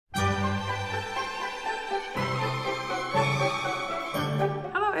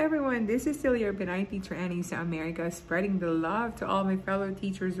this is still your Pinay teacher, Annie sa America, spreading the love to all my fellow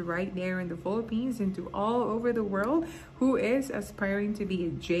teachers right there in the Philippines and to all over the world who is aspiring to be a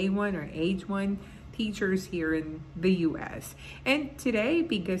J1 or H1 teachers here in the US. And today,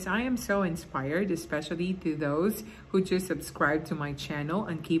 because I am so inspired, especially to those who just subscribe to my channel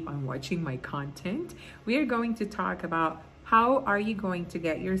and keep on watching my content, we are going to talk about how are you going to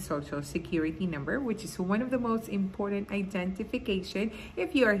get your social security number, which is one of the most important identification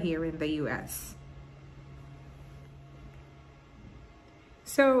if you are here in the US.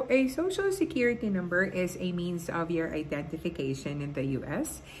 So a social security number is a means of your identification in the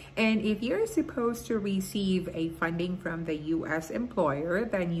US. And if you're supposed to receive a funding from the US employer,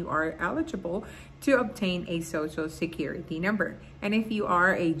 then you are eligible to obtain a social security number. And if you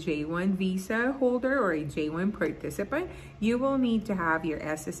are a J1 visa holder or a J1 participant, you will need to have your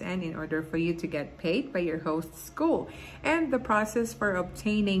SSN in order for you to get paid by your host school. And the process for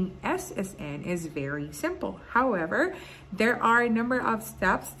obtaining SSN is very simple. However, there are a number of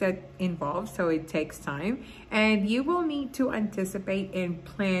steps that involve, so it takes time, and you will need to anticipate and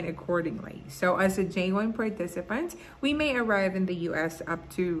plan accordingly. So as a J1 participant, we may arrive in the US up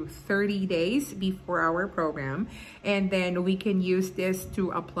to 30 days before our program, and then we can use this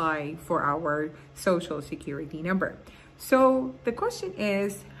to apply for our social security number. So the question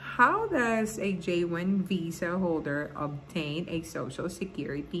is, how does a J1 visa holder obtain a social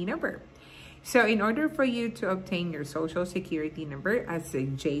security number? So in order for you to obtain your social security number as a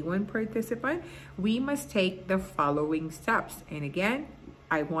J1 participant, we must take the following steps. And again,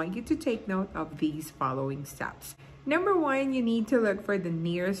 I want you to take note of these following steps. Number one, you need to look for the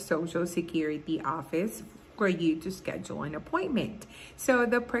nearest social security office for you to schedule an appointment. So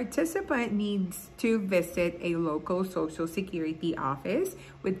the participant needs to visit a local social security office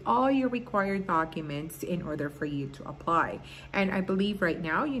with all your required documents in order for you to apply. And I believe right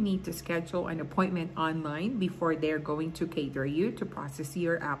now you need to schedule an appointment online before they're going to cater you to process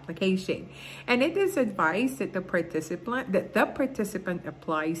your application. And it is advised that the participant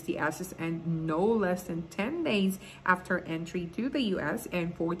applies the SSN no less than 10 days after entry to the US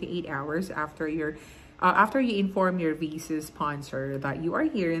and 48 hours after you inform your visa sponsor that you are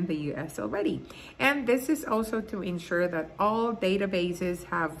here in the US already. And this is also to ensure that all databases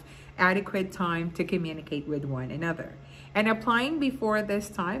have adequate time to communicate with one another. And applying before this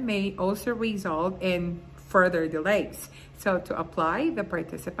time may also result in further delays. So to apply, the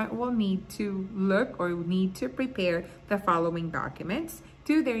participant will need to look or need to prepare the following documents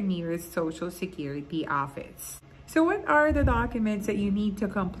to their nearest social security office. So what are the documents that you need to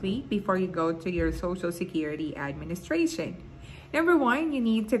complete before you go to your Social Security Administration? Number one, you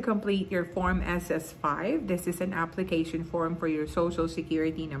need to complete your Form SS5. This is an application form for your Social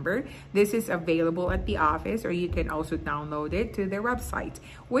Security number. This is available at the office, or you can also download it to their website,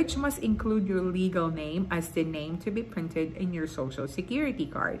 which must include your legal name as the name to be printed in your Social Security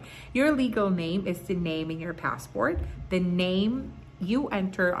card. Your legal name is the name in your passport. The name you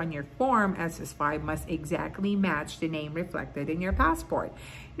enter on your Form SS5 must exactly match the name reflected in your passport.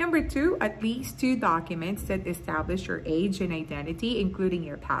 Number two, at least 2 documents that establish your age and identity, including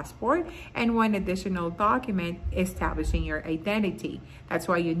your passport, and 1 additional document establishing your identity. That's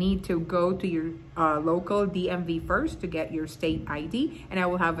why you need to go to your local DMV first to get your state ID, and I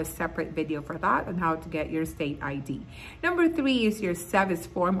will have a separate video for that on how to get your state ID. Number 3 is your SEVIS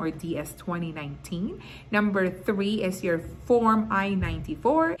form or DS 2019. Number 3 is your Form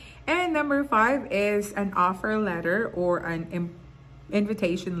I-94. And number 5 is an offer letter or an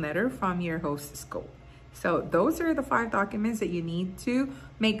invitation letter from your host school. So those are the 5 documents that you need to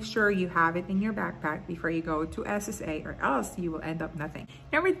make sure you have it in your backpack before you go to SSA, or else you will end up nothing.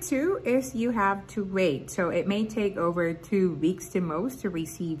 Number 2 is you have to wait. So it may take over 2 weeks to most to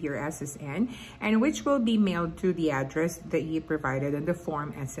receive your SSN, and which will be mailed to the address that you provided in the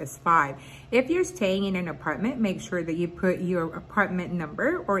Form SS5. If you're staying in an apartment, make sure that you put your apartment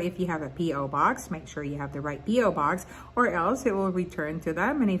number, or if you have a PO box, make sure you have the right PO box, or else it will return to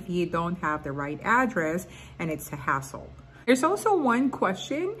them. And if you don't have the right address, and it's a hassle. There's also one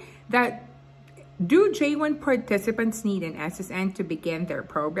question that, do J1 participants need an SSN to begin their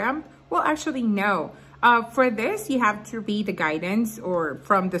program? Well, actually, no. For this, you have to read the guidance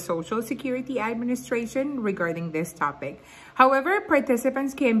from the Social Security Administration regarding this topic. However,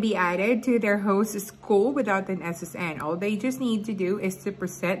 participants can be added to their host school without an SSN. All they just need to do is to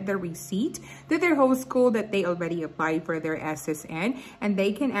present the receipt to their host school that they already applied for their SSN, and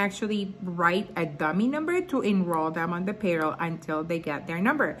they can actually write a dummy number to enroll them on the payroll until they get their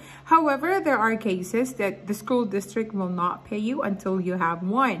number. However, there are cases that the school district will not pay you until you have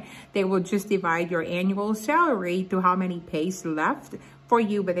one. They will just divide your annual salary to how many pays left for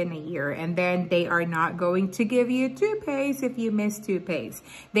you within a year, and then they are not going to give you 2 pays if you miss 2 pays.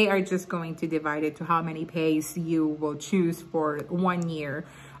 They are just going to divide it to how many pays you will choose for 1 year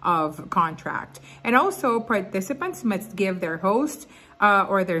of contract. And also, participants must give their host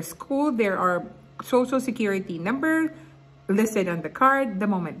or their school their social security number listed on the card the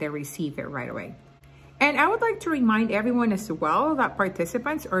moment they receive it right away. And I would like to remind everyone as well that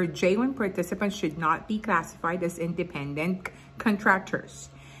participants or J1 participants should not be classified as independent contractors.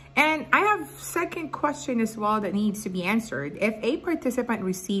 And I have second question as well that needs to be answered. If a participant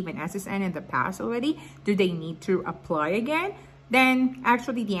received an SSN in the past already, do they need to apply again? Then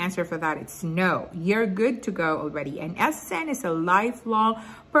actually the answer for that is no. You're good to go already. And SSN is a lifelong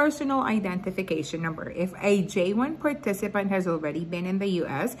personal identification number. If a J1 participant has already been in the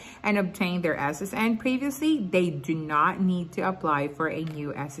US and obtained their SSN previously, they do not need to apply for a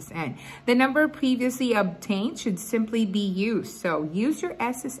new SSN. The number previously obtained should simply be used. So use your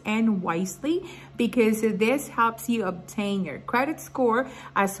SSN wisely, because this helps you obtain your credit score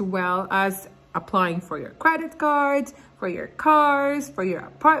as well as applying for your credit cards, for your cars, for your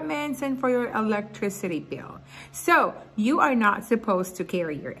apartments, and for your electricity bill. So you are not supposed to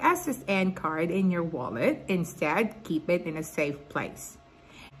carry your SSN card in your wallet. Instead, keep it in a safe place.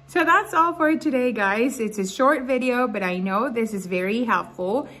 So that's all for today, guys. It's a short video, but I know this is very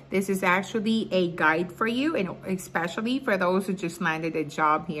helpful. This is actually a guide for you, and especially for those who just landed a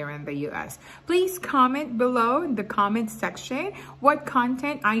job here in the US. Please comment below in the comment section what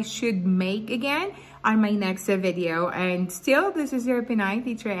content I should make again on my next video. And still, this is your Pinay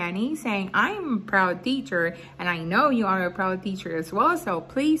teacher Annie saying I'm a proud teacher, and I know you are a proud teacher as well. So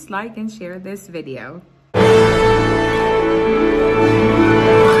please like and share this video.